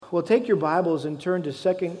Well, take your Bibles and turn to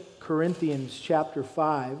 2 Corinthians chapter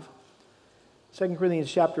 5. 2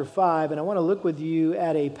 Corinthians chapter 5, and I want to look with you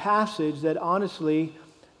at a passage that honestly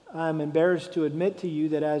I'm embarrassed to admit to you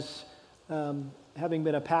that as having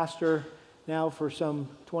been a pastor now for some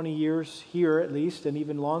 20 years here at least, and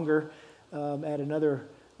even longer at another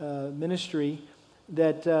ministry,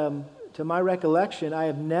 that to my recollection I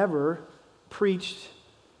have never preached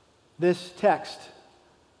this text.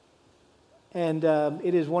 And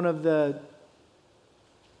it is one of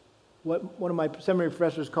what one of my seminary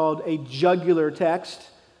professors called a jugular text.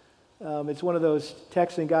 It's one of those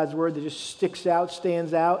texts in God's Word that just sticks out,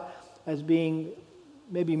 stands out as being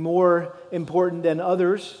maybe more important than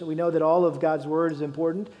others. We know that all of God's Word is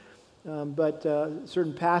important, but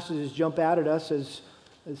certain passages jump out at us as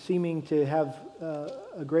seeming to have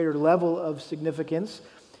a greater level of significance.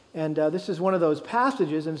 And this is one of those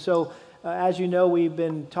passages, and so as you know, we've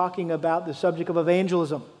been talking about the subject of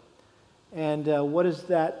evangelism. And what does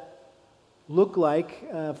that look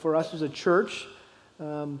like for us as a church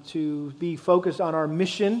to be focused on our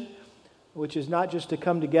mission, which is not just to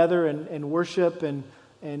come together and worship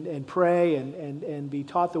and pray and be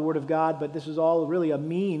taught the Word of God, but this is all really a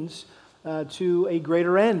means to a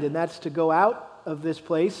greater end, and that's to go out of this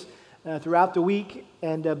place throughout the week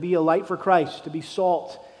and be a light for Christ, to be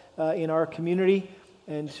salt in our community,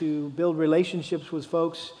 and to build relationships with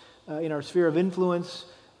folks in our sphere of influence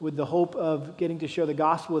with the hope of getting to share the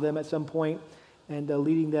gospel with them at some point and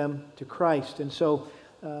leading them to Christ. And so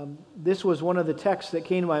this was one of the texts that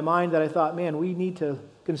came to my mind that I thought, man, we need to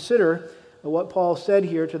consider what Paul said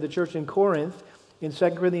here to the church in Corinth in 2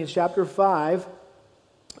 Corinthians chapter 5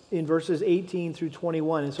 in verses 18 through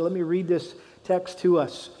 21. And so let me read this text to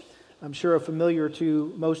us. I'm sure familiar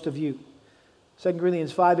to most of you. 2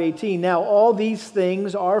 Corinthians 5:18, now all these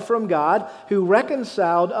things are from God, who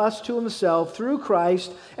reconciled us to himself through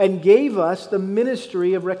Christ and gave us the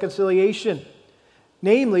ministry of reconciliation.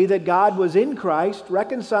 Namely, that God was in Christ,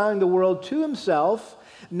 reconciling the world to himself,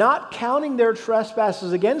 not counting their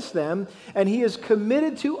trespasses against them, and he has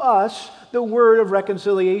committed to us the word of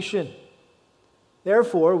reconciliation.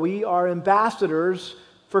 Therefore, we are ambassadors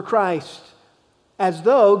for Christ. As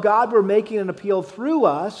though God were making an appeal through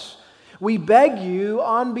us, we beg you,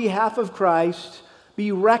 on behalf of Christ,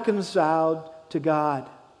 be reconciled to God.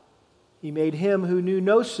 He made him who knew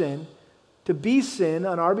no sin to be sin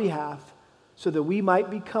on our behalf, so that we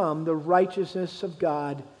might become the righteousness of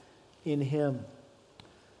God in him.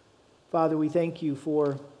 Father, we thank you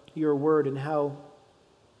for your word and how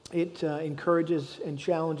it encourages and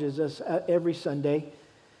challenges us every Sunday.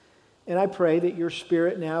 And I pray that your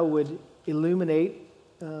Spirit now would illuminate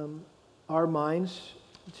our minds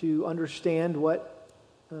to understand what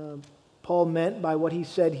Paul meant by what he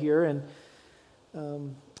said here,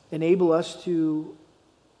 and enable us to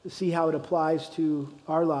see how it applies to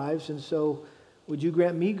our lives. And so would you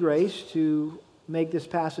grant me grace to make this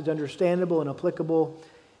passage understandable and applicable,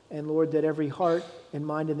 and Lord, that every heart and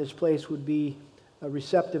mind in this place would be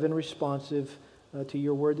receptive and responsive to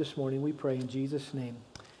your word this morning. We pray in Jesus' name.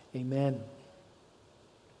 Amen.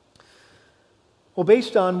 Well,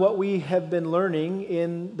 based on what we have been learning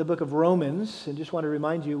in the book of Romans, and just want to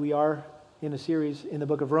remind you, we are in a series in the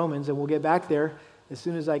book of Romans, and we'll get back there as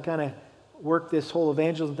soon as I kind of work this whole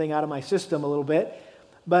evangelism thing out of my system a little bit.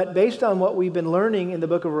 But based on what we've been learning in the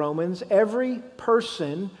book of Romans, every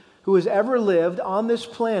person who has ever lived on this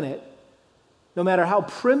planet, no matter how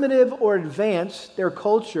primitive or advanced their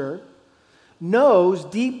culture, knows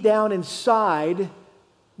deep down inside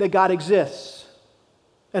that God exists.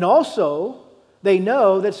 And also, they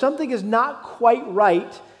know that something is not quite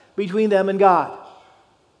right between them and God.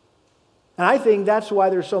 And I think that's why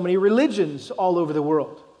there's so many religions all over the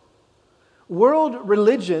world. World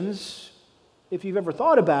religions, if you've ever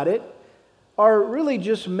thought about it, are really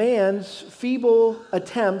just man's feeble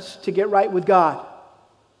attempts to get right with God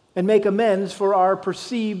and make amends for our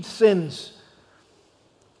perceived sins.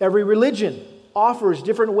 Every religion offers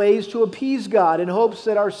different ways to appease God in hopes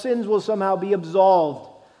that our sins will somehow be absolved.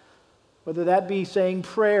 Whether that be saying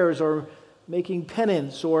prayers or making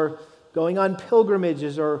penance or going on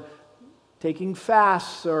pilgrimages or taking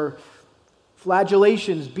fasts or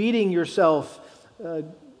flagellations, beating yourself,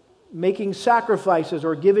 making sacrifices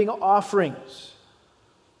or giving offerings.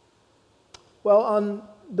 Well, on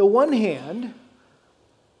the one hand,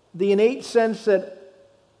 the innate sense that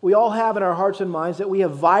we all have in our hearts and minds that we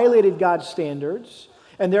have violated God's standards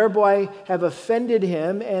and thereby have offended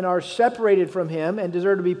him and are separated from him and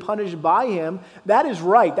deserve to be punished by him, that is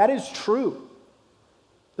right. That is true.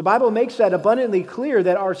 The Bible makes that abundantly clear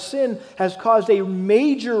that our sin has caused a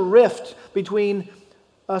major rift between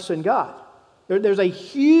us and God. There's a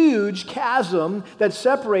huge chasm that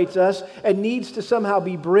separates us and needs to somehow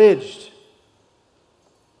be bridged.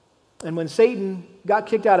 And when Satan got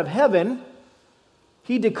kicked out of heaven,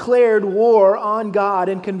 he declared war on God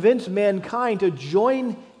and convinced mankind to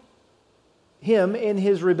join him in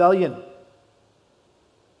his rebellion.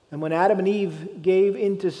 And when Adam and Eve gave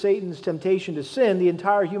into Satan's temptation to sin, the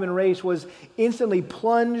entire human race was instantly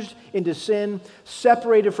plunged into sin,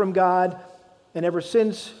 separated from God. And ever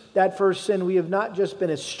since that first sin, we have not just been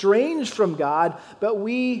estranged from God, but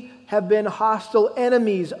we have been hostile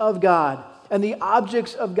enemies of God and the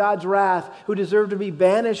objects of God's wrath, who deserve to be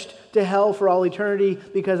banished to hell for all eternity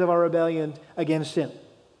because of our rebellion against Him.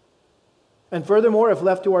 And furthermore, if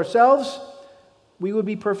left to ourselves, we would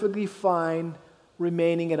be perfectly fine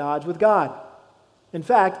remaining at odds with God. In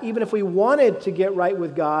fact, even if we wanted to get right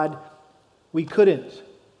with God, we couldn't.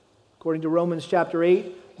 According to Romans chapter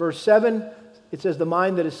 8, verse 7, it says, "The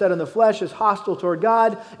mind that is set on the flesh is hostile toward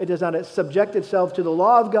God. It does not subject itself to the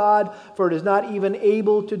law of God, for it is not even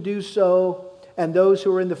able to do so. And those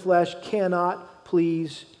who are in the flesh cannot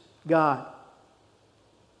please God."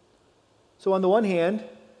 So on the one hand,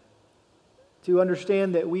 to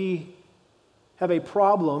understand that we have a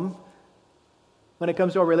problem when it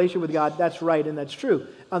comes to our relationship with God, that's right and that's true.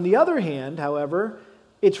 On the other hand, however,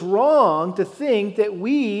 it's wrong to think that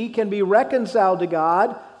we can be reconciled to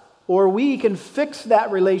God or we can fix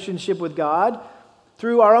that relationship with God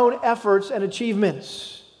through our own efforts and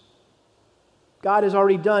achievements. God has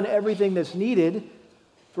already done everything that's needed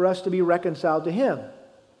for us to be reconciled to Him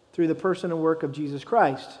through the person and work of Jesus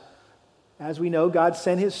Christ. As we know, God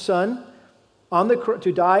sent His Son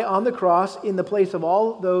to die on the cross in the place of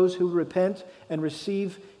all those who repent and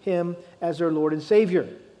receive Him as their Lord and Savior.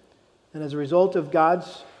 And as a result of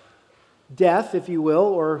God's death, if you will,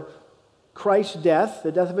 or Christ's death,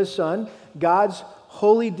 the death of His Son, God's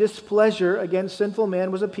holy displeasure against sinful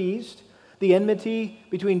man was appeased. The enmity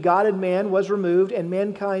between God and man was removed, and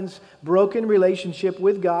mankind's broken relationship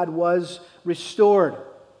with God was restored.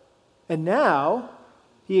 And now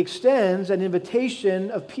He extends an invitation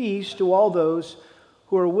of peace to all those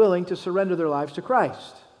who are willing to surrender their lives to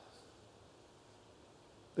Christ.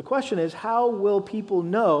 The question is, how will people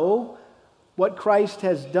know what Christ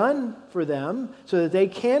has done for them so that they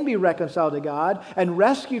can be reconciled to God and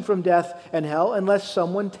rescued from death and hell unless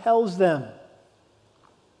someone tells them?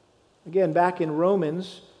 Again, back in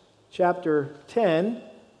Romans chapter 10,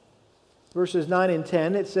 verses 9 and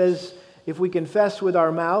 10, it says, "If we confess with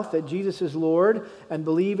our mouth that Jesus is Lord and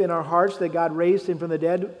believe in our hearts that God raised Him from the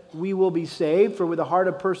dead, we will be saved. For with the heart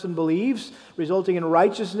a person believes, resulting in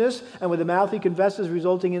righteousness, and with the mouth he confesses,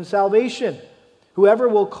 resulting in salvation. Whoever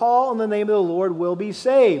will call on the name of the Lord will be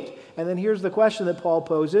saved." And then here's the question that Paul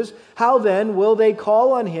poses. "How then will they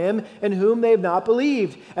call on Him in whom they have not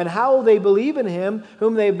believed? And how will they believe in Him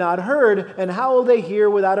whom they have not heard? And how will they hear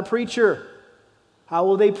without a preacher? How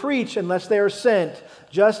will they preach unless they are sent?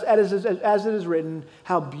 Just as it is written,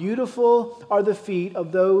 how beautiful are the feet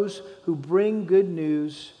of those who bring good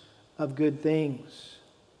news of good things."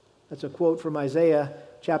 That's a quote from Isaiah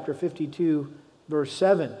chapter 52, verse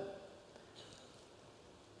 7.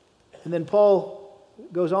 And then Paul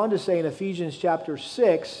goes on to say in Ephesians chapter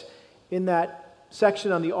 6, in that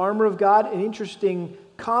section on the armor of God, an interesting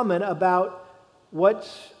comment about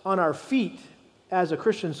what's on our feet as a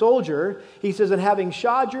Christian soldier. He says, "And having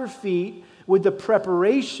shod your feet with the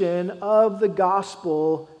preparation of the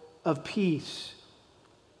gospel of peace."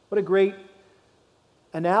 What a great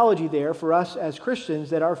analogy there for us as Christians,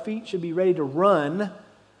 that our feet should be ready to run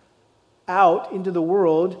out into the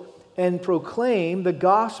world and proclaim the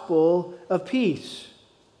gospel of peace.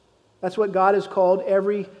 That's what God has called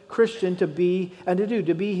every Christian to be and to do,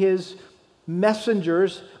 to be His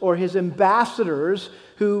messengers or His ambassadors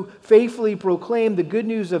who faithfully proclaim the good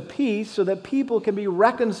news of peace so that people can be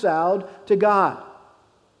reconciled to God.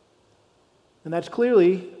 And that's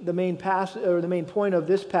clearly the main point of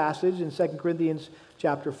this passage in 2 Corinthians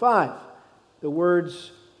chapter 5. The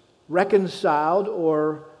words reconciled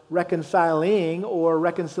or reconciling or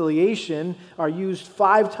reconciliation are used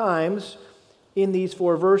 5 times in these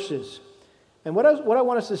 4 verses. And what I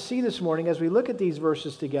want us to see this morning as we look at these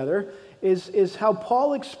verses together is how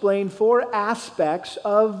Paul explained 4 aspects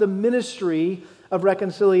of the ministry of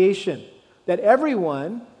reconciliation. That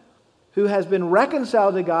everyone who has been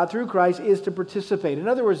reconciled to God through Christ is to participate. In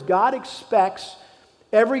other words, God expects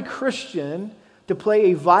every Christian to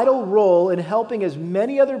play a vital role in helping as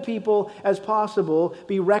many other people as possible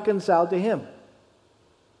be reconciled to Him.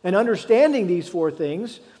 And understanding these 4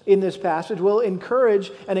 things in this passage will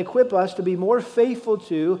encourage and equip us to be more faithful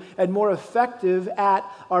to and more effective at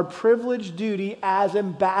our privileged duty as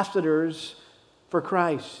ambassadors for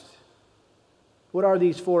Christ. What are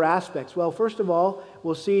these four aspects? Well, first of all,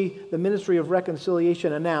 we'll see the ministry of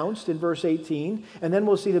reconciliation announced in verse 18, and then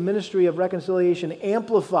we'll see the ministry of reconciliation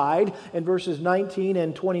amplified in verses 19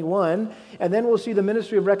 and 21, and then we'll see the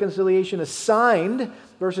ministry of reconciliation assigned,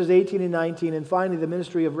 verses 18 and 19, and finally the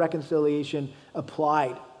ministry of reconciliation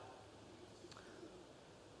applied.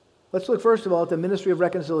 Let's look first of all at the ministry of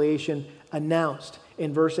reconciliation announced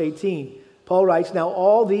in verse 18. Paul writes, "Now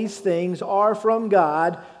all these things are from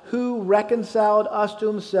God, who reconciled us to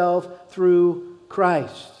himself through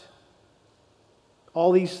Christ."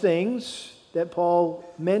 All these things that Paul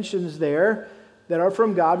mentions there that are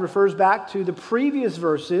from God refers back to the previous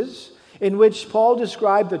verses in which Paul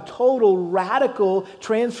described the total radical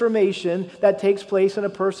transformation that takes place in a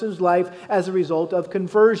person's life as a result of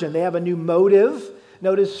conversion. They have a new motive.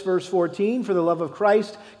 Notice verse 14, "For the love of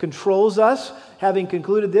Christ controls us, having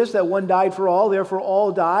concluded this, that one died for all, therefore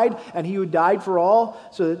all died, and he died for all,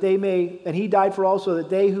 so that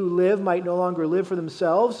they who live might no longer live for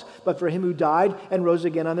themselves, but for him who died and rose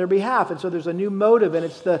again on their behalf." And so there's a new motive,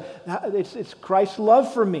 and it's Christ's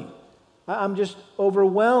love for me. I'm just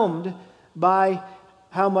overwhelmed by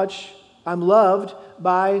how much I'm loved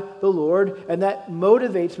by the Lord, and that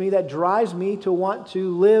motivates me, that drives me to want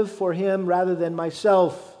to live for him rather than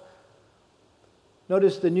myself.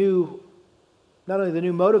 Notice not only the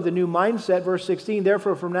new motive, the new mindset, verse 16,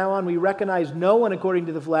 "Therefore from now on we recognize no one according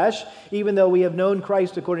to the flesh, even though we have known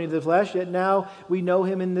Christ according to the flesh, yet now we know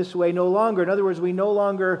him in this way no longer." In other words, we no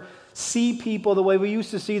longer see people the way we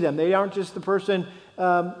used to see them. They aren't just the person,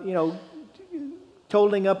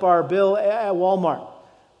 totaling up our bill at Walmart.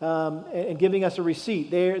 And giving us a receipt.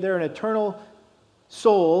 They're an eternal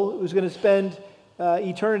soul who's going to spend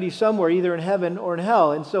eternity somewhere, either in heaven or in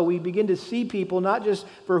hell. And so we begin to see people not just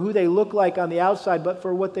for who they look like on the outside, but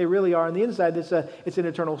for what they really are on the inside. It's an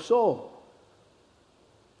eternal soul.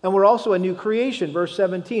 And we're also a new creation. Verse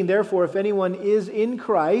 17, "Therefore, if anyone is in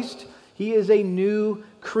Christ, he is a new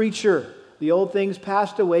creature. The old things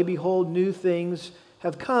passed away. Behold, new things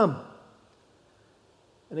have come."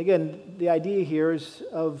 And again, the idea here is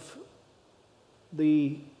of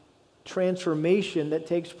the transformation that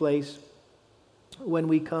takes place when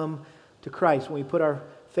we come to Christ, when we put our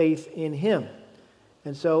faith in him.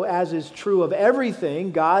 And so, as is true of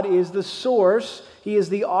everything, God is the source, he is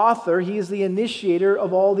the author, he is the initiator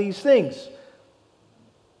of all these things.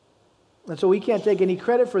 And so we can't take any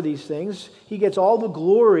credit for these things. He gets all the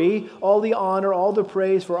glory, all the honor, all the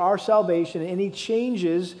praise for our salvation and any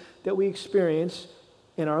changes that we experience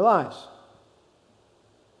in our lives.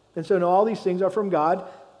 And so all these things are from God.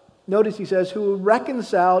 Notice he says, "Who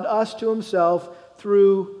reconciled us to himself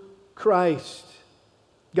through Christ."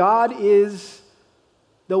 God is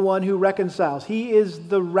the one who reconciles. He is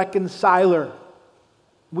the reconciler.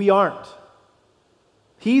 We aren't.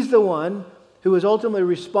 He's the one who is ultimately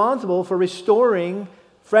responsible for restoring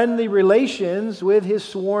friendly relations with his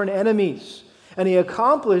sworn enemies. And he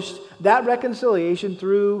accomplished that reconciliation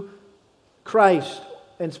through Christ,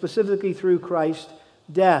 and specifically through Christ's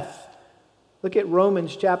death. Look at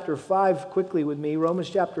Romans chapter 5 quickly with me.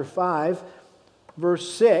 Romans chapter 5, verse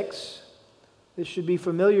 6. This should be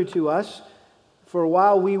familiar to us. "For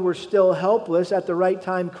while we were still helpless, at the right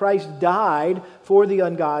time Christ died for the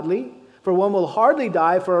ungodly. For one will hardly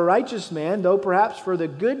die for a righteous man, though perhaps for the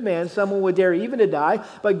good man someone would dare even to die.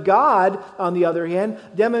 But God, on the other hand,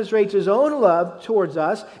 demonstrates his own love towards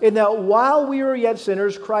us, in that while we were yet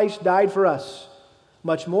sinners, Christ died for us.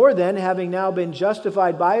 Much more then, having now been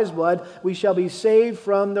justified by his blood, we shall be saved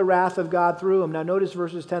from the wrath of God through him." Now notice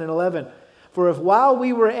verses 10 and 11. "For if while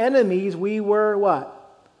we were enemies, we were" what?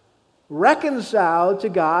 "Reconciled to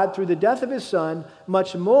God through the death of his Son,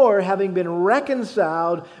 much more, having been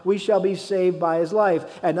reconciled, we shall be saved by his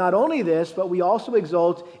life. And not only this, but we also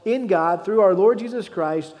exult in God through our Lord Jesus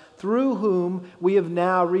Christ, through whom we have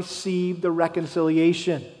now received the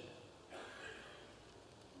reconciliation."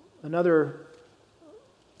 Another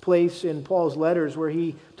place in Paul's letters where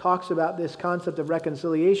he talks about this concept of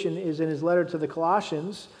reconciliation is in his letter to the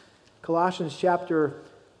Colossians. Colossians chapter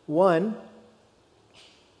 1,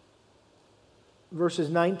 verses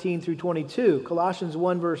 19 through 22. Colossians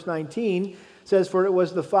 1 verse 19 says, "For it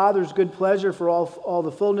was the Father's good pleasure for all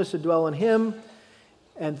the fullness to dwell in him,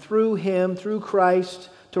 and through him, through Christ,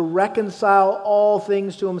 to reconcile all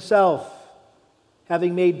things to himself,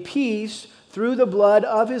 having made peace through the blood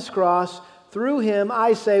of his cross. Through him,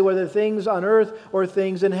 I say, whether things on earth or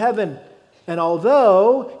things in heaven. And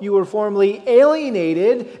although you were formerly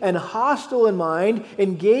alienated and hostile in mind,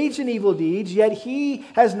 engaged in evil deeds, yet he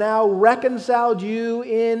has now reconciled you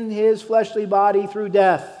in his fleshly body through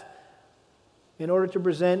death, in order to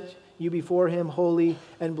present you before him holy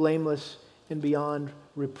and blameless and beyond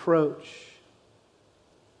reproach.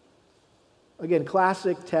 Again,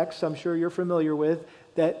 classic texts I'm sure you're familiar with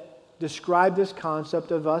that describe this concept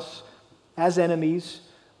of us as enemies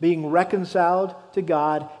being reconciled to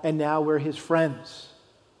God, and now we're his friends.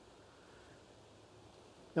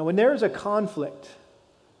 Now, when there is a conflict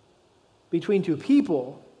between two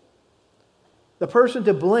people, the person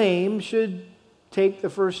to blame should take the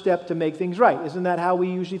first step to make things right. Isn't that how we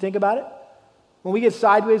usually think about it? When we get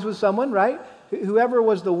sideways with someone, right? Whoever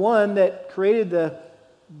was the one that created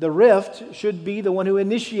the rift should be the one who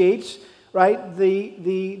initiates, right,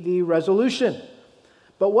 the resolution.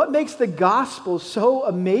 But what makes the gospel so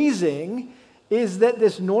amazing is that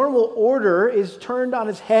this normal order is turned on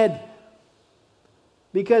its head.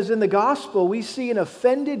 Because in the gospel, we see an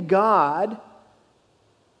offended God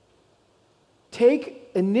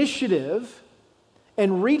take initiative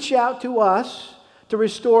and reach out to us to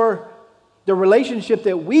restore the relationship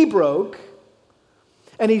that we broke.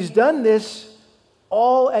 And he's done this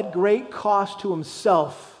all at great cost to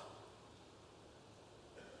himself.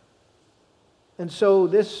 And so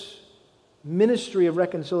this ministry of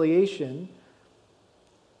reconciliation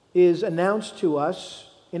is announced to us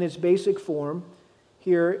in its basic form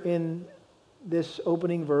here in this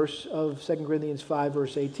opening verse of 2 Corinthians 5,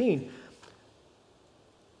 verse 18.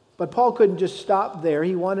 But Paul couldn't just stop there.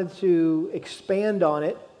 He wanted to expand on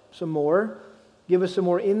it some more, give us some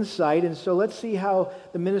more insight. And so let's see how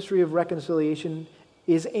the ministry of reconciliation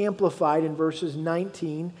is amplified in verses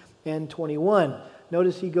 19 and 21.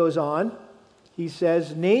 Notice he goes on. He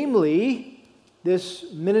says, namely, this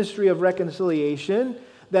ministry of reconciliation,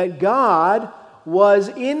 that God was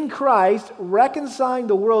in Christ reconciling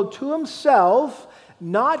the world to himself,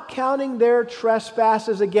 not counting their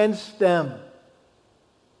trespasses against them.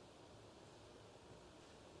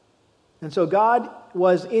 And so God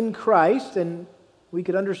was in Christ, and we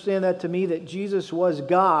could understand that to mean that Jesus was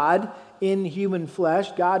God in human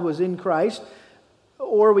flesh. God was in Christ.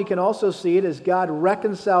 Or we can also see it as God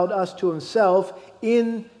reconciled us to himself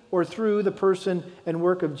in or through the person and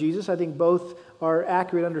work of Jesus. I think both are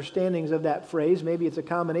accurate understandings of that phrase. Maybe it's a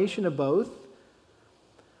combination of both.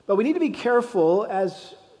 But we need to be careful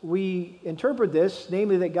as we interpret this,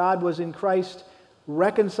 namely that God was in Christ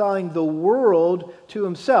reconciling the world to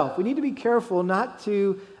himself. We need to be careful not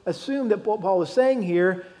to assume that what Paul was saying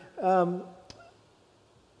here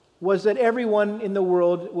was that everyone in the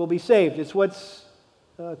world will be saved. It's what's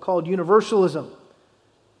called universalism.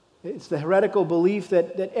 It's the heretical belief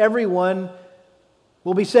that everyone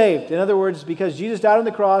will be saved. In other words, because Jesus died on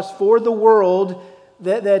the cross for the world,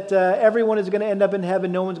 that everyone is going to end up in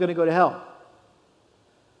heaven, no one's going to go to hell.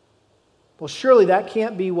 Well, surely that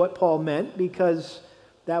can't be what Paul meant, because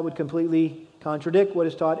that would completely contradict what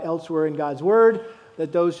is taught elsewhere in God's Word,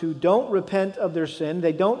 that those who don't repent of their sin,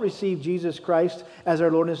 they don't receive Jesus Christ as our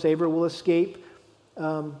Lord and Savior, will escape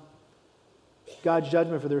God's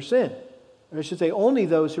judgment for their sin. Or I should say, only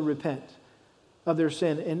those who repent of their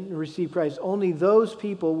sin and receive Christ, only those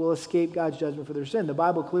people will escape God's judgment for their sin. The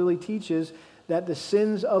Bible clearly teaches that the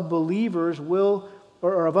sins of believers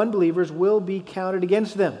or of unbelievers will be counted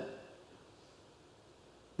against them.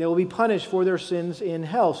 They will be punished for their sins in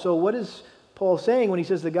hell. So what is Paul saying when he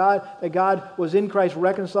says that God was in Christ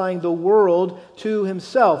reconciling the world to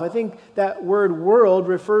himself? I think that word world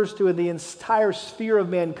refers to the entire sphere of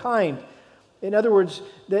mankind. In other words,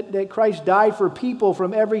 that Christ died for people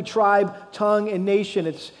from every tribe, tongue, and nation.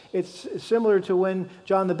 It's similar to when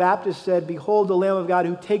John the Baptist said, "Behold the Lamb of God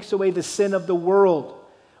who takes away the sin of the world."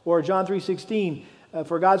 Or John 3:16,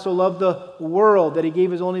 "For God so loved the world that he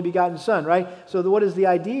gave his only begotten Son," right? So what is the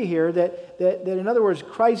idea here? That in other words,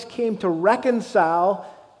 Christ came to reconcile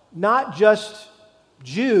not just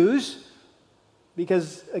Jews,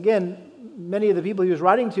 because again, many of the people he was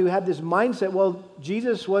writing to had this mindset, well,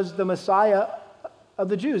 Jesus was the Messiah of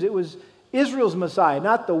the Jews. It was Israel's Messiah,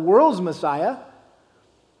 not the world's Messiah.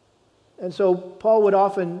 And so Paul would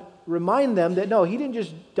often remind them that no, he didn't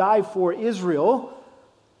just die for Israel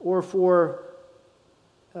or for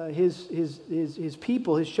his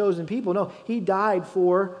people, his chosen people. No, he died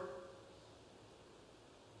for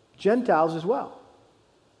Gentiles as well.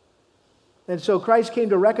 And so Christ came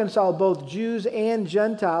to reconcile both Jews and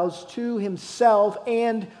Gentiles to himself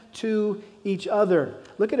and to each other.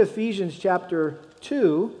 Look at Ephesians chapter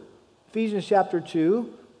 2. Ephesians chapter 2.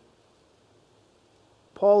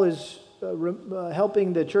 Paul is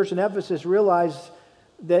helping the church in Ephesus realize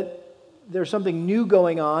that there's something new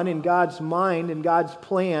going on in God's mind and God's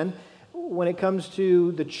plan when it comes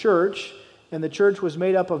to the church. And the church was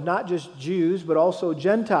made up of not just Jews, but also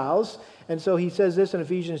Gentiles. And so he says this in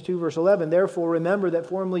Ephesians 2, verse 11, "Therefore remember that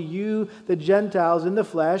formerly you, the Gentiles in the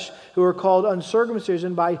flesh, who are called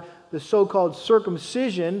uncircumcision by the so-called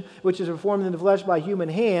circumcision, which is performed in the flesh by human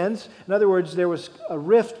hands." In other words, there was a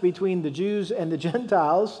rift between the Jews and the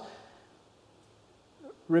Gentiles.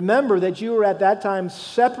 "Remember that you were at that time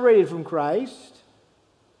separated from Christ,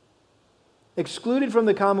 excluded from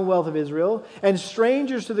the commonwealth of Israel, and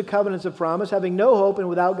strangers to the covenants of promise, having no hope and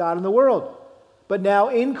without God in the world. But now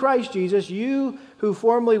in Christ Jesus, you who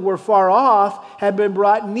formerly were far off have been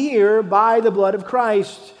brought near by the blood of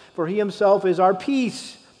Christ. For he himself is our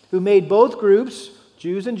peace, who made both groups,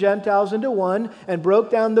 Jews and Gentiles, into one, and broke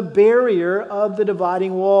down the barrier of the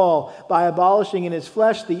dividing wall by abolishing in his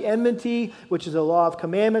flesh the enmity, which is a law of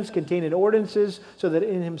commandments contained in ordinances, so that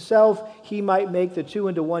in himself he might make the two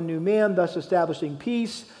into one new man, thus establishing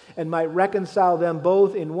peace, and might reconcile them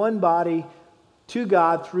both in one body to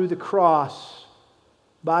God through the cross,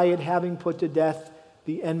 by it having put to death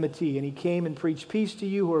the enmity. And he came and preached peace to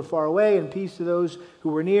you who are far away, and peace to those who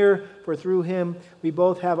were near. For through him we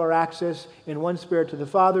both have our access in one Spirit to the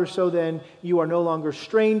Father. So then you are no longer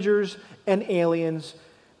strangers and aliens,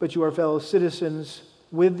 but you are fellow citizens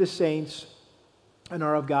with the saints and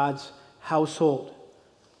are of God's household."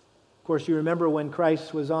 Of course, you remember when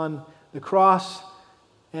Christ was on the cross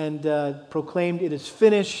and proclaimed, "It is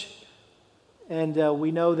finished." And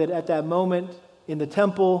we know that at that moment in the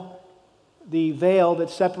temple, the veil that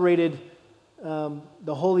separated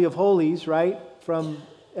the Holy of Holies, right, from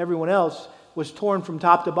everyone else was torn from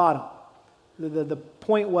top to bottom. The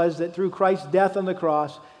point was that through Christ's death on the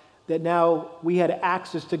cross, that now we had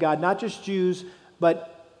access to God. Not just Jews,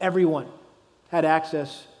 but everyone had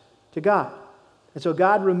access to God. And so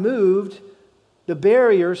God removed the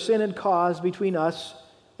barrier sin had caused between us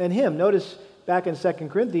and him. Notice back in 2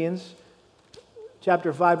 Corinthians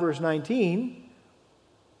chapter 5, verse 19,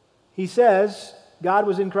 he says, God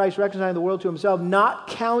was in Christ reconciling the world to himself, not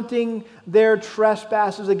counting their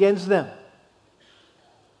trespasses against them.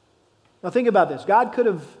 Now think about this. God could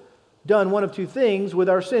have done one of two things with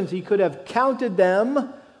our sins. He could have counted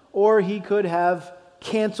them, or he could have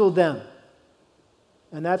canceled them.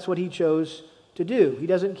 And that's what he chose to do. He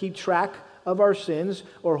doesn't keep track of our sins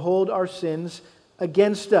or hold our sins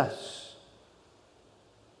against us.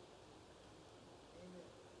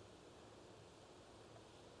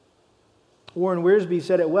 Warren Wiersbe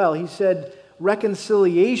said it well. He said,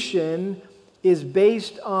 reconciliation is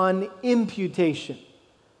based on imputation.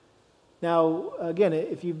 Now, again,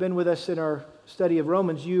 if you've been with us in our study of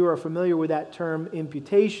Romans, you are familiar with that term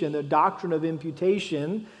imputation, the doctrine of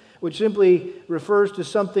imputation, which simply refers to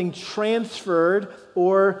something transferred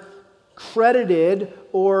or credited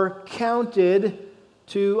or counted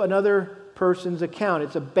to another person's account.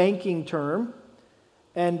 It's a banking term.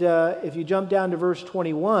 And if you jump down to verse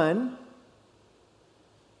 21,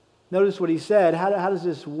 notice what he said. How does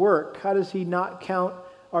this work? How does he not count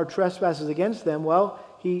our trespasses against them? Well,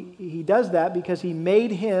 he does that because he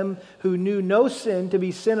made him who knew no sin to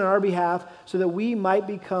be sin on our behalf, so that we might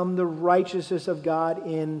become the righteousness of God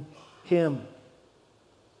in him.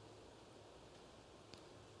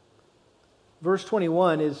 Verse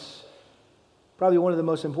 21 is probably one of the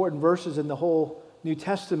most important verses in the whole New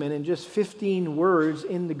Testament. In just 15 words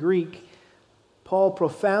in the Greek, Paul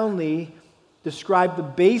profoundly describe the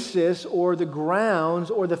basis or the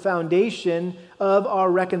grounds or the foundation of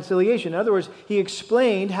our reconciliation. In other words, he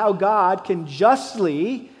explained how God can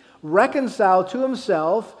justly reconcile to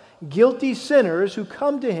himself guilty sinners who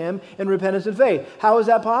come to him in repentance and faith. How is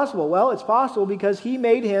that possible? Well, it's possible because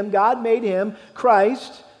God made him,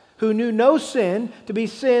 Christ, who knew no sin, to be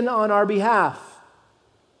sin on our behalf.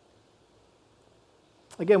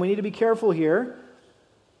 Again, we need to be careful here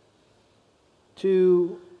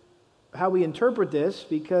to how we interpret this,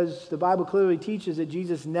 because the Bible clearly teaches that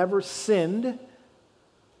Jesus never sinned,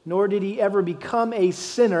 nor did he ever become a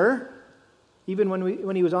sinner, even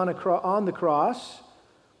when he was on the cross.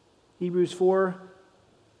 Hebrews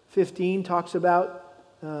 4:15 talks about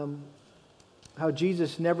how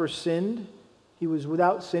Jesus never sinned. He was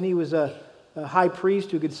without sin. He was a high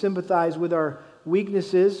priest who could sympathize with our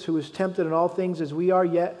weaknesses, who was tempted in all things as we are,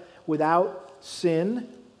 yet without sin.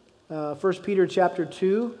 1 Peter chapter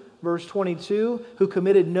 2, verse 22, who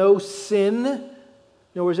committed no sin,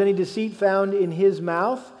 nor was any deceit found in his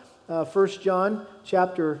mouth. 1 John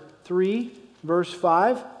chapter 3, verse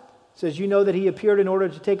 5 says, you know that he appeared in order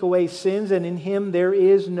to take away sins, and in him there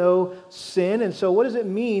is no sin. And so what does it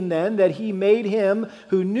mean then that he made him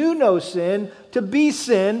who knew no sin to be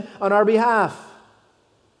sin on our behalf?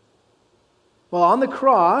 Well, on the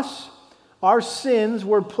cross, our sins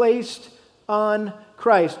were placed on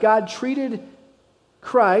Christ. God treated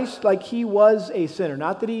Christ like he was a sinner.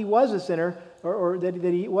 Not that he was a sinner, or that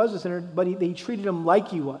he was a sinner, but he treated him like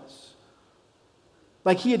he was.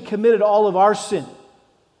 Like he had committed all of our sin.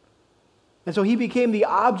 And so he became the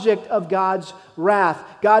object of God's wrath.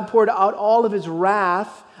 God poured out all of his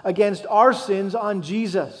wrath against our sins on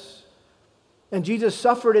Jesus. And Jesus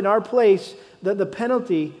suffered in our place the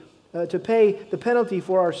penalty, to pay the penalty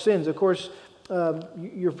for our sins. Of course,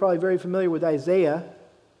 you're probably very familiar with Isaiah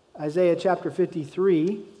chapter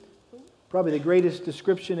 53, probably the greatest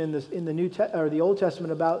description in the Old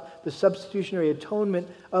Testament about the substitutionary atonement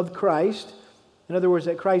of Christ. In other words,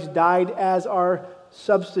 that Christ died as our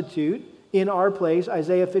substitute in our place.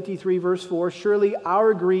 Isaiah 53 verse 4, surely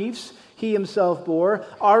our griefs he himself bore,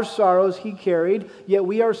 our sorrows he carried, yet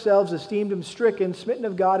we ourselves esteemed him stricken, smitten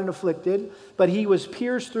of God, and afflicted. But he was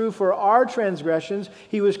pierced through for our transgressions,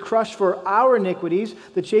 he was crushed for our iniquities,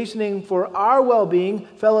 the chastening for our well-being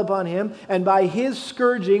fell upon him, and by his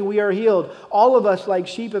scourging we are healed. All of us like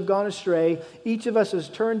sheep have gone astray, each of us has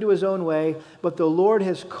turned to his own way, but the Lord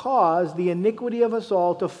has caused the iniquity of us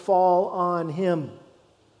all to fall on him.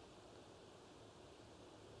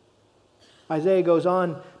 Isaiah goes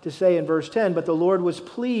on to say in verse 10, but the Lord was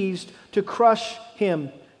pleased to crush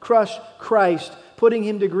him, crush Christ, putting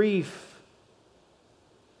him to grief.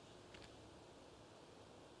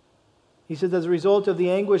 He says, as a result of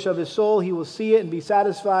the anguish of his soul, he will see it and be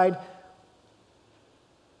satisfied.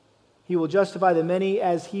 He will justify the many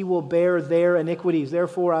as he will bear their iniquities.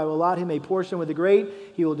 Therefore, I will allot him a portion with the great.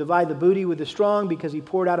 He will divide the booty with the strong, because he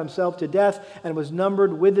poured out himself to death and was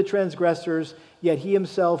numbered with the transgressors. Yet he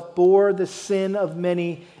himself bore the sin of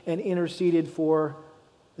many and interceded for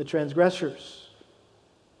the transgressors.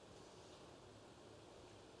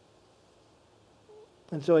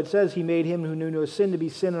 And so it says he made him who knew no sin to be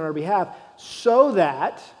sin on our behalf, so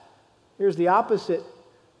that, here's the opposite,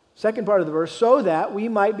 second part of the verse, so that we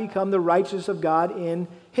might become the righteousness of God in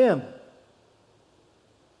him.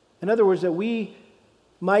 In other words, that we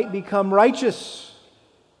might become righteous.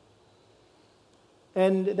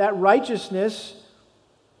 And that righteousness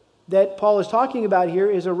that Paul is talking about here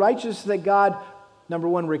is a righteousness that God, number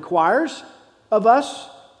one, requires of us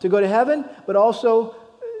to go to heaven, but also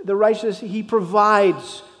the righteousness he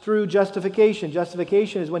provides through justification.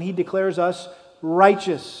 Justification is when he declares us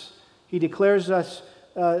righteous. He declares us,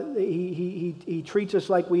 he treats us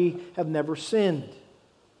like we have never sinned.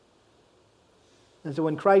 And so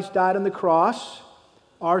when Christ died on the cross,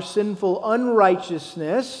 our sinful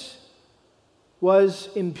unrighteousness was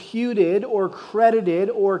imputed or credited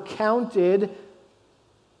or counted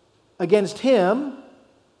against him.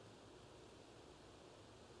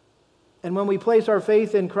 And when we place our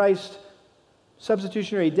faith in Christ's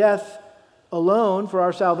substitutionary death alone for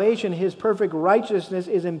our salvation, his perfect righteousness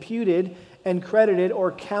is imputed and credited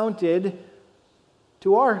or counted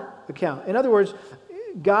to our account. In other words,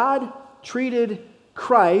 God treated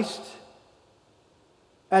Christ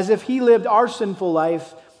as if he lived our sinful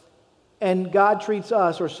life, and God treats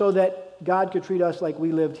us, or so that God could treat us like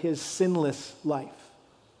we lived his sinless life.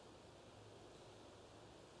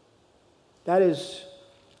 That is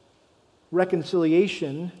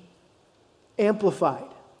reconciliation amplified,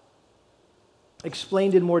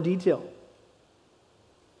 explained in more detail.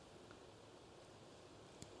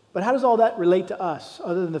 But how does all that relate to us,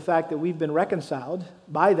 other than the fact that we've been reconciled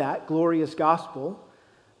by that glorious gospel?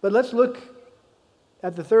 But let's look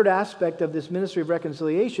at the third aspect of this ministry of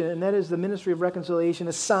reconciliation, and that is the ministry of reconciliation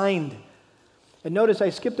assigned. And notice I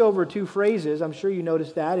skipped over two phrases. I'm sure you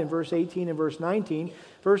noticed that in verse 18 and verse 19.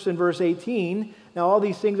 First in verse 18, now all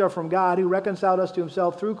these things are from God, who reconciled us to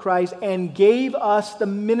himself through Christ and gave us the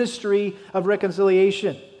ministry of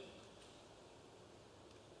reconciliation.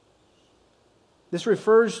 This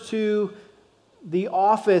refers to the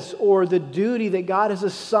office or the duty that God has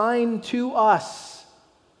assigned to us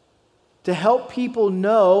to help people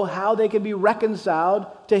know how they can be reconciled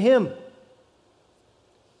to him.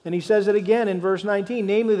 And he says it again in verse 19,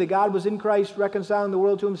 namely that God was in Christ reconciling the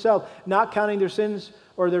world to himself, not counting their sins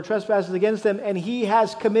or their trespasses against them, and he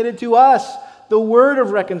has committed to us the word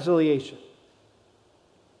of reconciliation.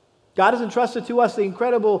 God has entrusted to us the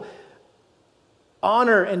incredible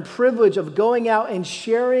honor and privilege of going out and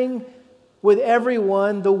sharing with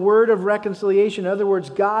everyone the word of reconciliation. In other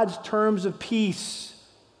words, God's terms of peace.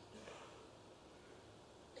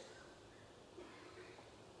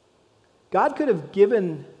 God could have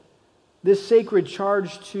given this sacred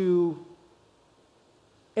charge to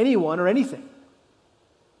anyone or anything.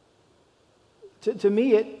 To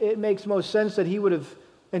me, it makes most sense that he would have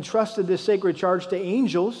entrusted this sacred charge to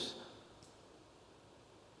angels.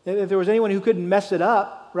 If there was anyone who couldn't mess it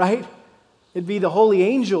up, right? It'd be the holy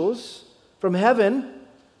angels. from heaven,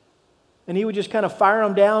 and he would just kind of fire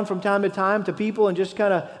them down from time to time to people, and just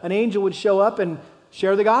kind of an angel would show up and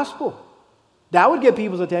share the gospel. That would get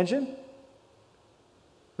people's attention.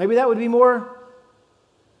 Maybe that would be more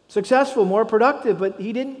successful, more productive, but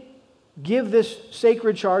he didn't give this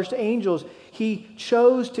sacred charge to angels. He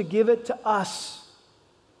chose to give it to us.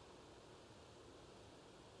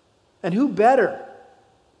 And who better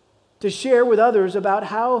to share with others about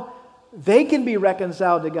how they can be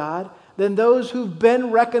reconciled to God than those who've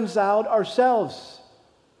been reconciled ourselves?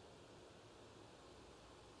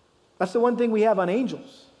 That's the one thing we have on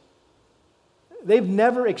angels. They've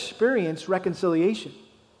never experienced reconciliation.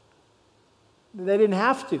 They didn't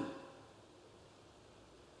have to.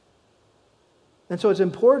 And so it's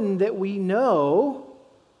important that we know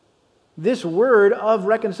this word of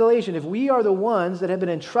reconciliation. If we are the ones that have been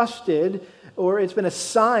entrusted, or it's been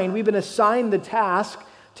assigned, we've been assigned the task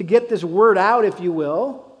to get this word out, if you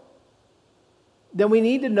will, then we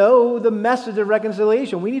need to know the message of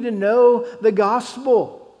reconciliation. We need to know the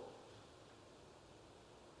gospel.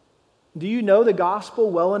 Do you know the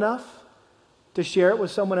gospel well enough to share it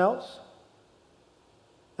with someone else?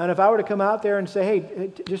 And if I were to come out there and say,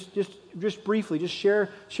 hey, just briefly, just share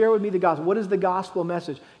with me the gospel. What is the gospel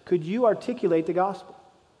message? Could you articulate the gospel?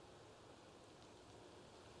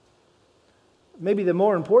 Maybe the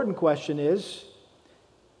more important question is,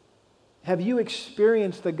 have you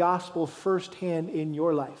experienced the gospel firsthand in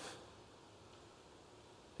your life?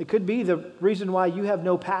 It could be the reason why you have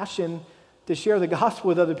no passion to share the gospel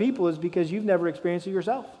with other people is because you've never experienced it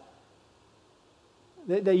yourself.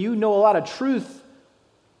 That you know a lot of truth.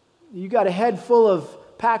 You got a head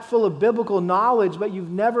packed full of biblical knowledge, but you've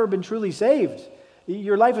never been truly saved.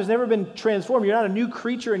 Your life has never been transformed. You're not a new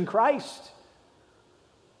creature in Christ.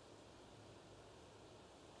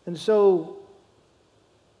 And so,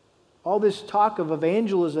 all this talk of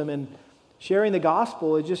evangelism and sharing the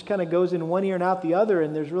gospel, it just kind of goes in one ear and out the other,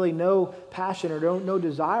 and there's really no passion or no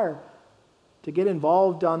desire to get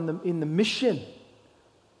involved in the mission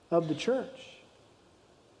of the church.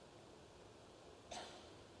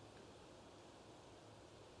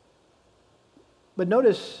 But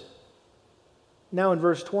notice now in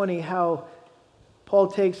verse 20 how Paul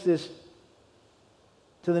takes this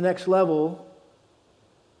to the next level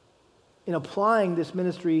in applying this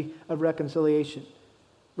ministry of reconciliation.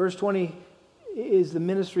 Verse 20 is the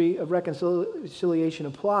ministry of reconciliation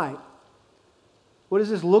applied. What does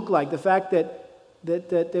this look like? The fact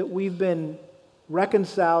that we've been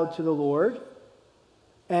reconciled to the Lord,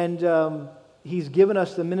 and He's given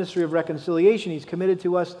us the ministry of reconciliation. He's committed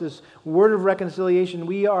to us this word of reconciliation.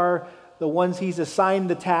 We are the ones He's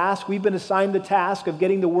assigned the task. We've been assigned the task of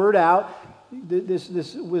getting the word out,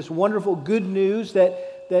 this wonderful good news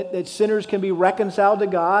that sinners can be reconciled to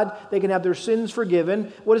God. They can have their sins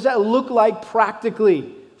forgiven. What does that look like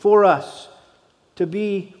practically for us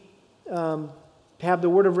to have the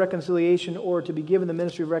word of reconciliation, or to be given the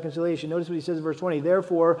ministry of reconciliation? Notice what he says in verse 20.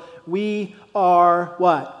 Therefore, we are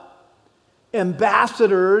what?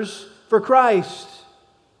 Ambassadors for Christ.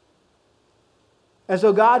 As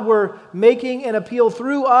though God were making an appeal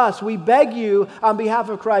through us, we beg you on behalf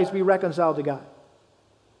of Christ, be reconciled to God.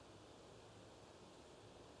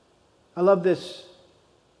 I love this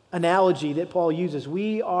analogy that Paul uses.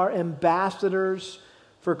 We are ambassadors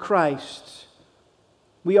for Christ.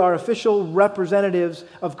 We are official representatives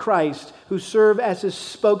of Christ who serve as His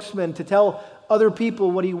spokesman to tell other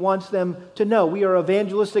people what He wants them to know. We are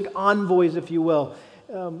evangelistic envoys, if you will.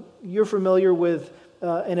 You're familiar with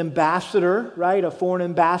an ambassador, right? A foreign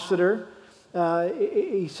ambassador.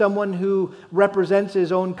 Someone who represents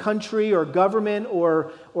his own country or government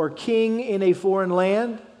or king in a foreign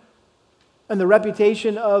land. And the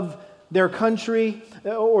reputation of their country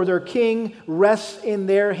or their king rests in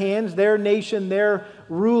their hands. Their nation, their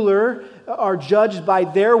ruler are judged by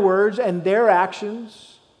their words and their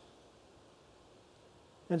actions.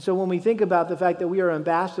 And so when we think about the fact that we are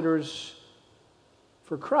ambassadors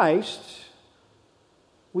for Christ,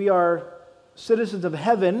 we are citizens of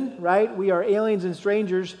heaven, right? We are aliens and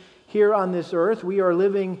strangers here on this earth. We are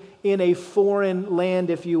living in a foreign land,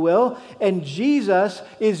 if you will. And Jesus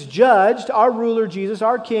is judged, our ruler Jesus,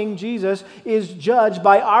 our King Jesus, is judged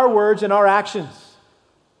by our words and our actions.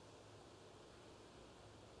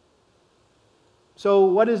 So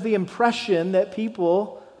what is the impression that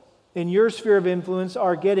people in your sphere of influence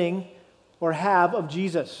are getting or have of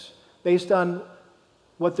Jesus based on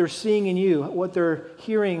what they're seeing in you, what they're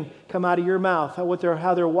hearing come out of your mouth,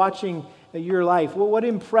 how they're watching your life? What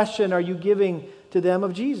impression are you giving to them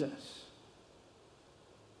of Jesus?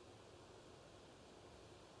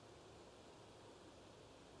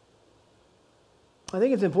 I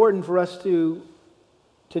think it's important for us to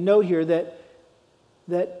note here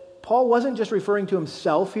that Paul wasn't just referring to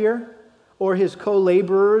himself here, or his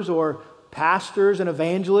co-laborers, or pastors and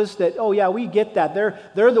evangelists, that, oh yeah, we get that.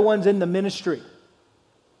 They're the ones in the ministry.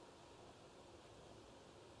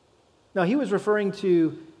 No, he was referring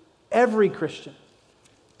to every Christian.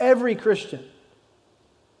 Every Christian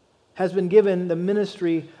has been given the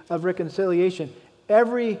ministry of reconciliation.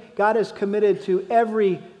 God is committed to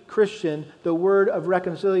every Christian the word of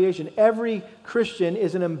reconciliation. Every Christian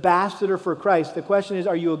is an ambassador for Christ. The question is,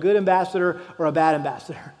 are you a good ambassador or a bad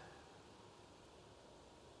ambassador?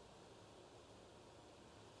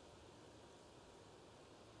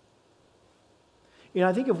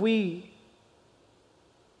 I think if we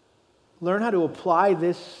learn how to apply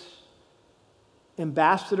this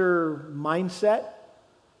ambassador mindset,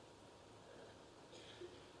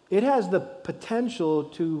 it has the potential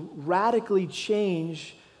to radically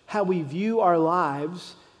change how we view our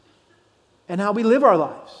lives and how we live our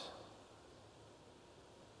lives.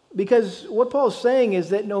 Because what Paul's saying is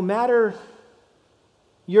that no matter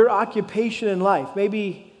your occupation in life,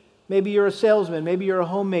 maybe you're a salesman, maybe you're a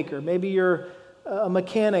homemaker, maybe you're a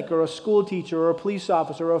mechanic or a school teacher or a police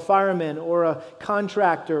officer or a fireman or a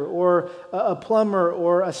contractor or a plumber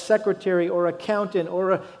or a secretary or accountant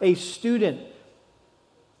or a student.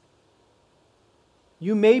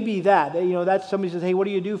 You may be that. That's somebody says, hey, what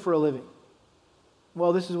do you do for a living?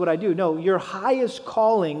 Well, this is what I do. No, your highest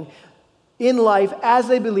calling in life as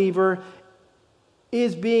a believer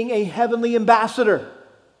is being a heavenly ambassador.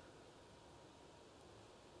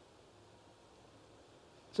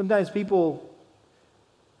 Sometimes people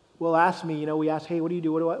will ask me, we ask, hey, what do you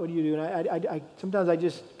do? What do you do? And I sometimes I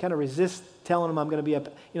just kind of resist telling them I'm going to be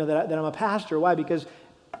that I'm a pastor. Why? Because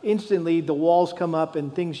instantly the walls come up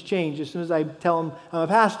and things change as soon as I tell them I'm a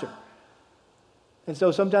pastor. And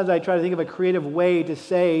so sometimes I try to think of a creative way to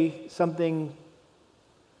say something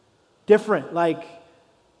different, like,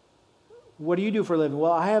 what do you do for a living?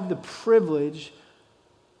 Well, I have the privilege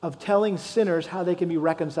of telling sinners how they can be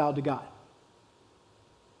reconciled to God.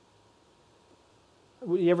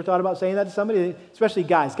 You ever thought about saying that to somebody? Especially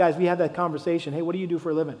guys. Guys, we have that conversation. Hey, what do you do for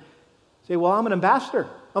a living? Say, well, I'm an ambassador.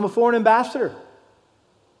 I'm a foreign ambassador.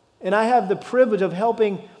 And I have the privilege of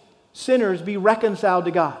helping sinners be reconciled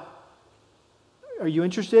to God. Are you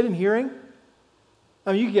interested in hearing?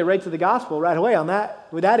 I mean, you can get right to the gospel right away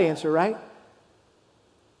with that answer, right?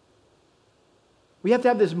 We have to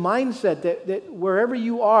have this mindset that wherever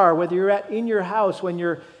you are, whether you're in your house, when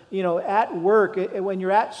you're at work, when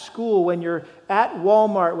you're at school, when you're at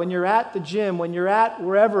Walmart, when you're at the gym, when you're at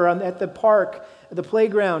wherever, at the park, at the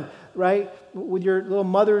playground, right? With your little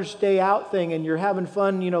Mother's Day out thing and you're having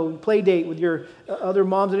fun, play date with your other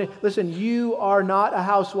moms. Listen, you are not a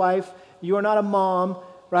housewife. You are not a mom,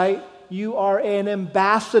 right? You are an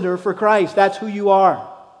ambassador for Christ. That's who you are.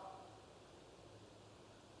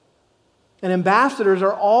 And ambassadors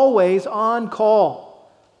are always on call.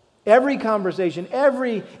 Every conversation,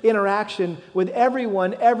 every interaction with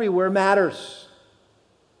everyone, everywhere matters.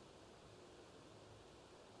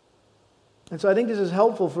 And so I think this is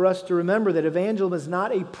helpful for us to remember that evangelism is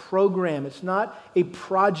not a program. It's not a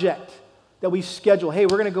project that we schedule. Hey,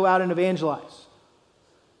 we're going to go out and evangelize.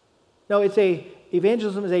 No,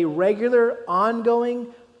 evangelism is a regular, ongoing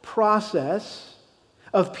process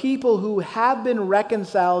of people who have been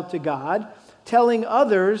reconciled to God, telling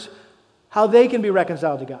others how they can be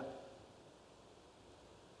reconciled to God.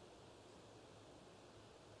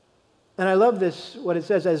 And I love this, what it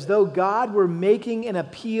says, as though God were making an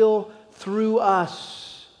appeal through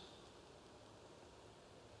us.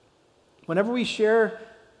 Whenever we share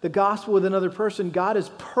the gospel with another person, God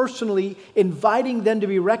is personally inviting them to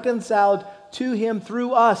be reconciled to Him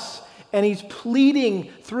through us, and He's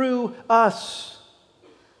pleading through us.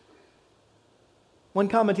 One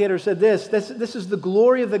commentator said this is the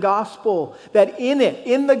glory of the gospel, that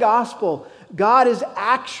in the gospel, God is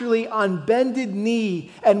actually on bended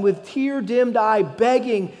knee and with tear-dimmed eye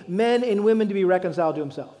begging men and women to be reconciled to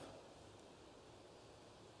Himself.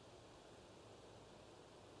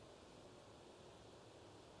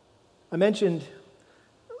 I mentioned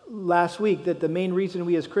last week that the main reason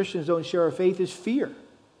we as Christians don't share our faith is fear.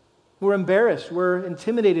 We're embarrassed. We're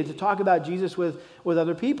intimidated to talk about Jesus with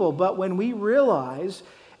other people. But when we realize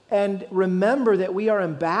and remember that we are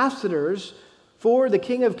ambassadors for the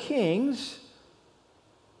King of Kings,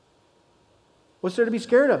 what's there to be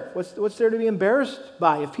scared of? What's there to be embarrassed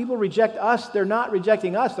by? If people reject us, they're not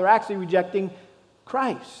rejecting us. They're actually rejecting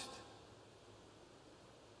Christ.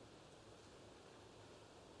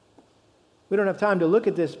 We don't have time to look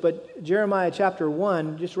at this, but Jeremiah chapter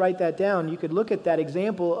 1, just write that down. You could look at that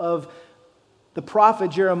example of the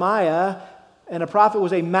prophet Jeremiah, and a prophet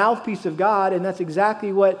was a mouthpiece of God, and that's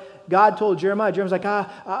exactly what God told Jeremiah. Jeremiah's like,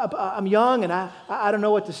 I'm young, and I don't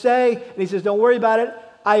know what to say. And he says, don't worry about it.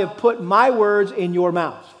 I have put my words in your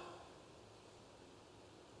mouth.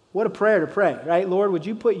 What a prayer to pray, right? Lord, would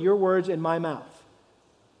you put your words in my mouth?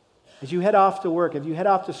 As you head off to work, as you head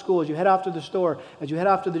off to school, as you head off to the store, as you head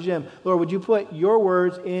off to the gym, Lord, would you put your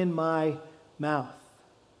words in my mouth?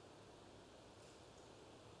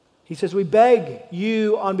 He says, we beg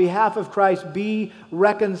you on behalf of Christ, be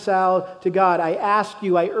reconciled to God. I ask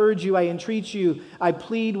you, I urge you, I entreat you, I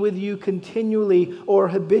plead with you continually or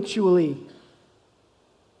habitually.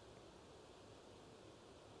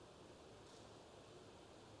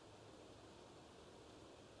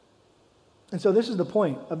 And so this is the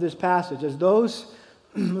point of this passage. As those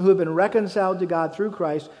who have been reconciled to God through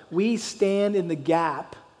Christ, we stand in the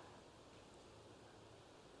gap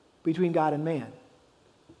between God and man.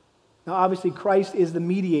 Now, obviously, Christ is the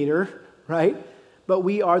mediator, right? But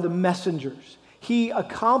we are the messengers. He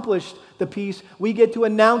accomplished the peace. We get to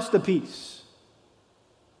announce the peace.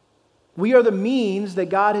 We are the means that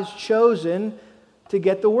God has chosen to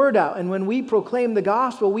get the word out. And when we proclaim the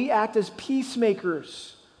gospel, we act as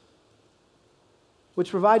peacemakers, which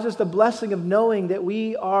provides us the blessing of knowing that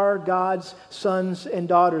we are God's sons and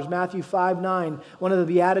daughters. Matthew 5:9, one of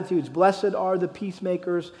the Beatitudes, blessed are the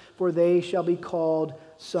peacemakers, for they shall be called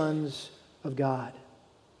sons of God.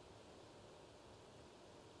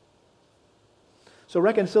 So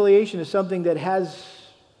reconciliation is something that has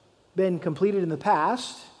been completed in the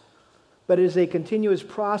past, but it is a continuous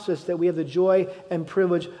process that we have the joy and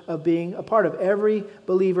privilege of being a part of. Every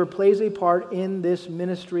believer plays a part in this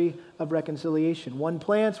ministry of reconciliation. One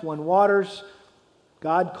plants, one waters,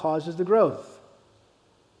 God causes the growth.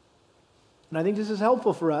 And I think this is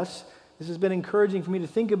helpful for us. This has been encouraging for me to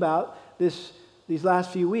think about these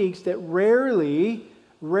last few weeks, that rarely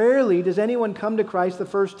does anyone come to Christ the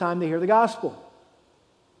first time they hear the gospel.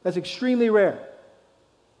 That's extremely rare.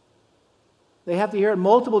 They have to hear it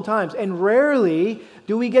multiple times. And rarely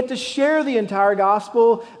do we get to share the entire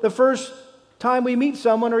gospel the first time we meet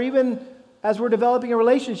someone, or even as we're developing a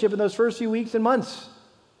relationship in those first few weeks and months.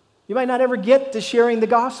 You might not ever get to sharing the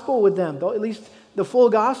gospel with them, though, at least the full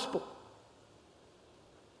gospel.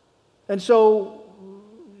 And so,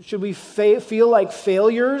 should we feel like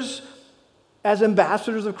failures as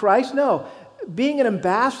ambassadors of Christ? No. Being an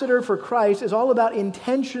ambassador for Christ is all about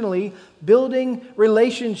intentionally building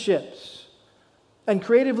relationships and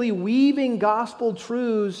creatively weaving gospel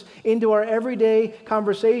truths into our everyday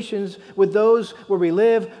conversations with those where we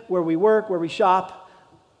live, where we work, where we shop,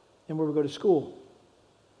 and where we go to school.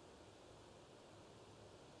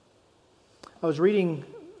 I was reading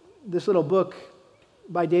this little book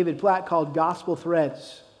by David Platt called Gospel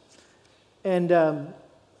Threads. And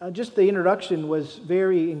just the introduction was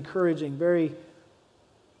very encouraging, very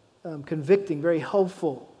convicting, very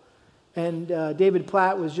helpful. And David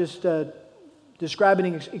Platt was just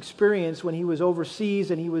describing an experience when he was overseas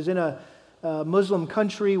and he was in a Muslim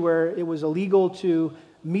country where it was illegal to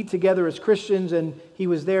meet together as Christians, and he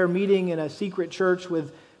was there meeting in a secret church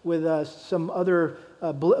with some other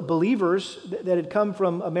believers that had come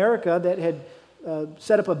from America that had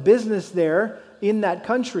set up a business there in that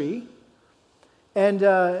country. And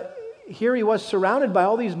here he was surrounded by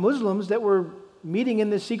all these Muslims that were meeting in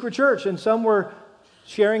this secret church. And some were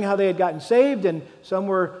sharing how they had gotten saved, and some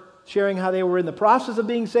were sharing how they were in the process of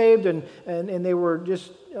being saved, and they were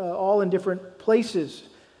just all in different places.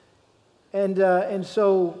 And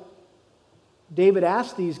so David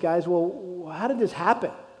asked these guys, well, how did this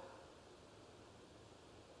happen?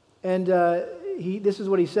 And this is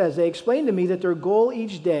what he says. They explained to me that their goal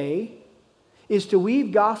each day is to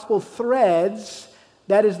weave gospel threads,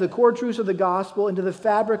 that is the core truths of the gospel, into the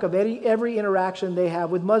fabric of every interaction they have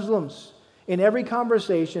with Muslims. In every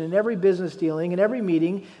conversation, in every business dealing, in every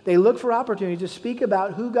meeting, they look for opportunities to speak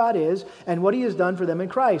about who God is and what He has done for them in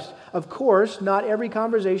Christ. Of course, not every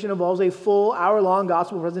conversation involves a full hour-long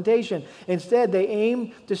gospel presentation. Instead, they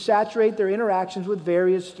aim to saturate their interactions with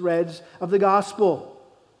various threads of the gospel.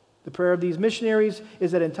 The prayer of these missionaries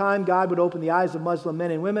is that in time God would open the eyes of Muslim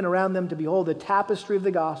men and women around them to behold the tapestry of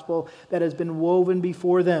the gospel that has been woven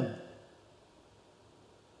before them.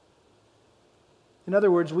 In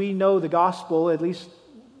other words, we know the gospel, at least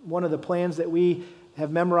one of the plans that we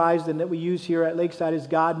have memorized and that we use here at Lakeside is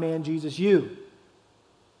God, man, Jesus, you.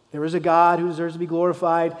 There is a God who deserves to be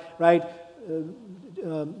glorified, right?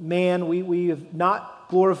 Man, we have not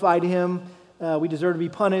glorified Him. We deserve to be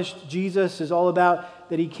punished. Jesus is all about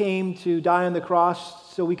that He came to die on the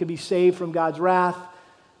cross so we could be saved from God's wrath.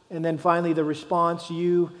 And then finally the response,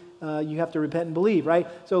 you you have to repent and believe, right?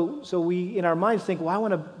 So we, in our minds, think, well, I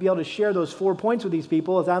want to be able to share those 4 points with these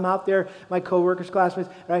people. As I'm out there, my coworkers, classmates,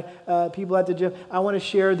 right, people at the gym, I want to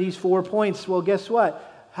share these 4 points. Well, guess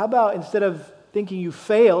what? How about instead of thinking you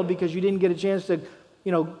failed because you didn't get a chance to,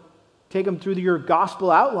 take them through your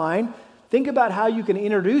gospel outline, think about how you can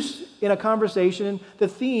introduce in a conversation the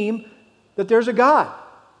theme that there's a God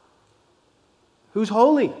who's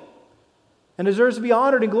holy and deserves to be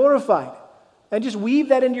honored and glorified. And just weave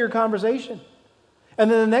that into your conversation. And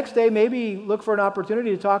then the next day, maybe look for an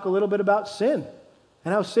opportunity to talk a little bit about sin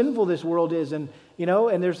and how sinful this world is. And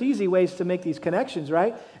there's easy ways to make these connections,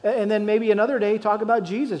 right? And then maybe another day, talk about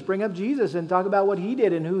Jesus. Bring up Jesus and talk about what he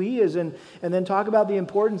did and who he is. And then talk about the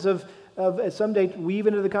importance of someday weave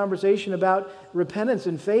into the conversation about repentance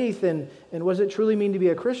and faith and what does it truly mean to be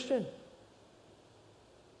a Christian.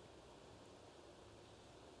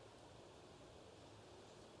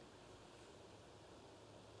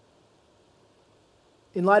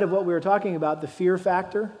 In light of what we were talking about, the fear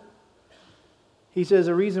factor, he says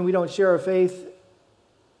a reason we don't share our faith,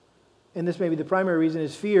 and this may be the primary reason,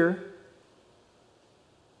 is fear.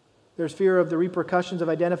 There's fear of the repercussions of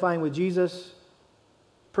identifying with Jesus.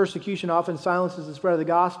 Persecution often silences the spread of the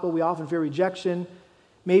gospel. We often fear rejection.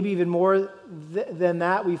 Maybe even more than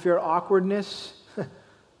that, we fear awkwardness.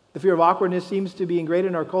 The fear of awkwardness seems to be ingrained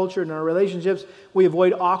in our culture and in our relationships. We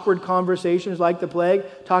avoid awkward conversations like the plague.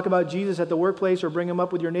 Talk about Jesus at the workplace or bring him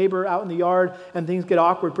up with your neighbor out in the yard, and things get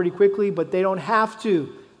awkward pretty quickly, but they don't have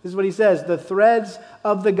to. This is what he says. The threads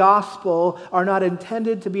of the gospel are not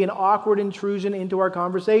intended to be an awkward intrusion into our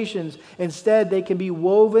conversations. Instead, they can be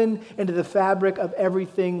woven into the fabric of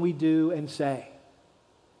everything we do and say.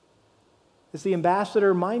 It's the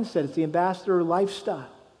ambassador mindset. It's the ambassador lifestyle.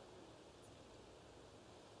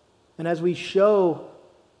 And as we show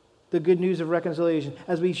the good news of reconciliation,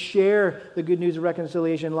 as we share the good news of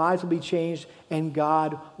reconciliation, lives will be changed and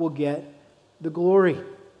God will get the glory.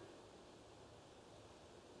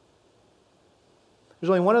 There's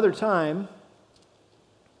only one other time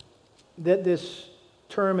that this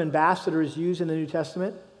term ambassador is used in the New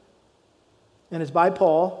Testament, and it's by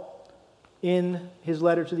Paul in his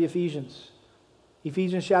letter to the Ephesians.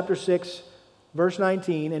 Ephesians chapter 6, verse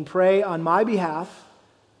 19, and pray on my behalf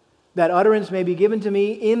that utterance may be given to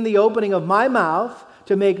me in the opening of my mouth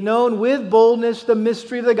to make known with boldness the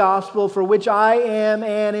mystery of the gospel, for which I am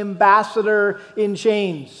an ambassador in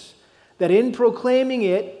chains, that in proclaiming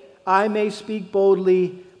it I may speak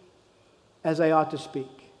boldly as I ought to speak.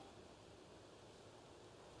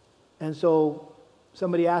 And so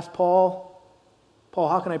somebody asked Paul,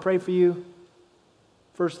 how can I pray for you?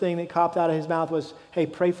 First thing that popped out of his mouth was, hey,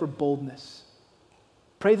 pray for boldness.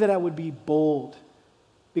 Pray that I would be bold.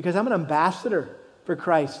 Because I'm an ambassador for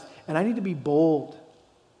Christ, and I need to be bold.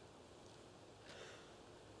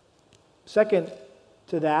 Second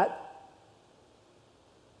to that,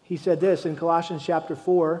 he said this in Colossians chapter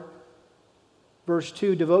 4, verse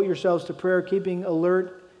 2, devote yourselves to prayer, keeping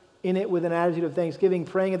alert in it with an attitude of thanksgiving,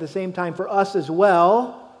 praying at the same time for us as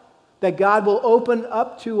well, that God will open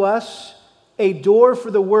up to us a door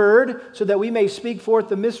for the word, so that we may speak forth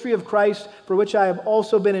the mystery of Christ, for which I have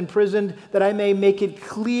also been imprisoned, that I may make it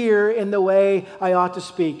clear in the way I ought to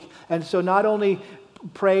speak. And so not only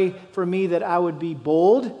pray for me that I would be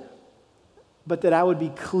bold, but that I would be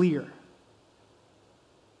clear.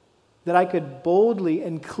 That I could boldly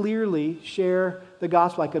and clearly share the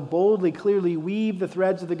gospel. I could boldly, clearly weave the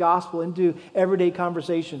threads of the gospel into everyday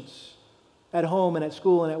conversations, at home and at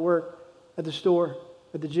school and at work, at the store,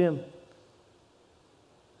 at the gym.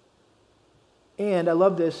 And I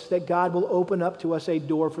love this, that God will open up to us a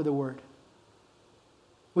door for the word.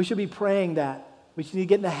 We should be praying that. We should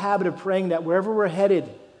get in the habit of praying that wherever we're headed,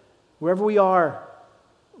 wherever we are,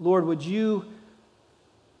 Lord, would you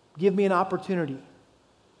give me an opportunity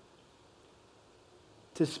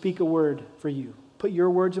to speak a word for you. Put your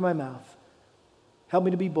words in my mouth. Help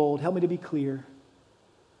me to be bold. Help me to be clear.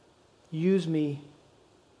 Use me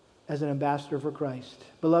as an ambassador for Christ.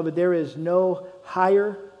 Beloved, there is no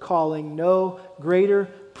higher calling, no greater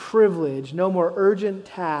privilege, no more urgent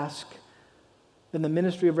task than the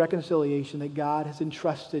ministry of reconciliation that God has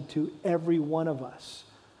entrusted to every one of us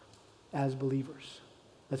as believers.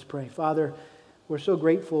 Let's pray. Father, we're so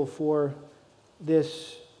grateful for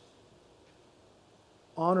this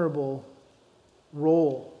honorable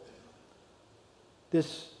role,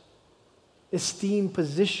 this esteemed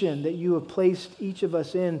position that you have placed each of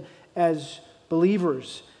us in as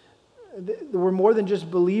believers. We're more than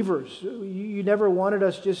just believers. You never wanted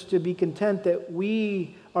us just to be content that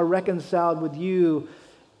we are reconciled with you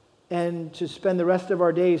and to spend the rest of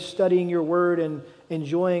our days studying your word and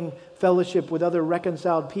enjoying fellowship with other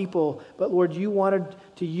reconciled people. But Lord, you wanted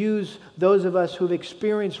to use those of us who have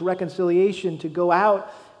experienced reconciliation to go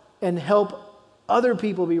out and help other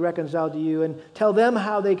people be reconciled to you and tell them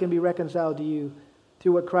how they can be reconciled to you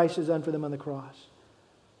through what Christ has done for them on the cross.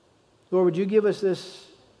 Lord, would you give us this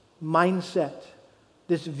mindset,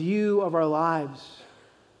 this view of our lives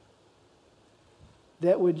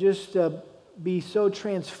that would just be so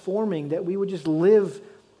transforming, that we would just live,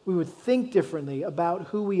 we would think differently about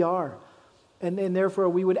who we are. And therefore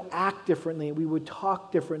we would act differently, we would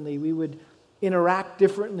talk differently, we would interact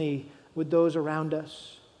differently with those around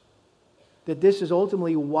us. That this is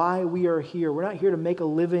ultimately why we are here. We're not here to make a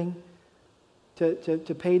living,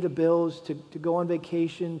 to pay the bills, to go on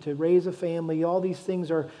vacation, to raise a family. All these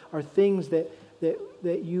things are things that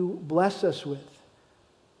you bless us with.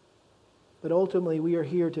 But ultimately, we are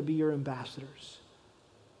here to be your ambassadors.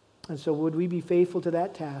 And so would we be faithful to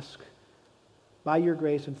that task by your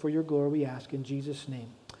grace and for your glory, we ask in Jesus' name.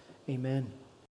 Amen.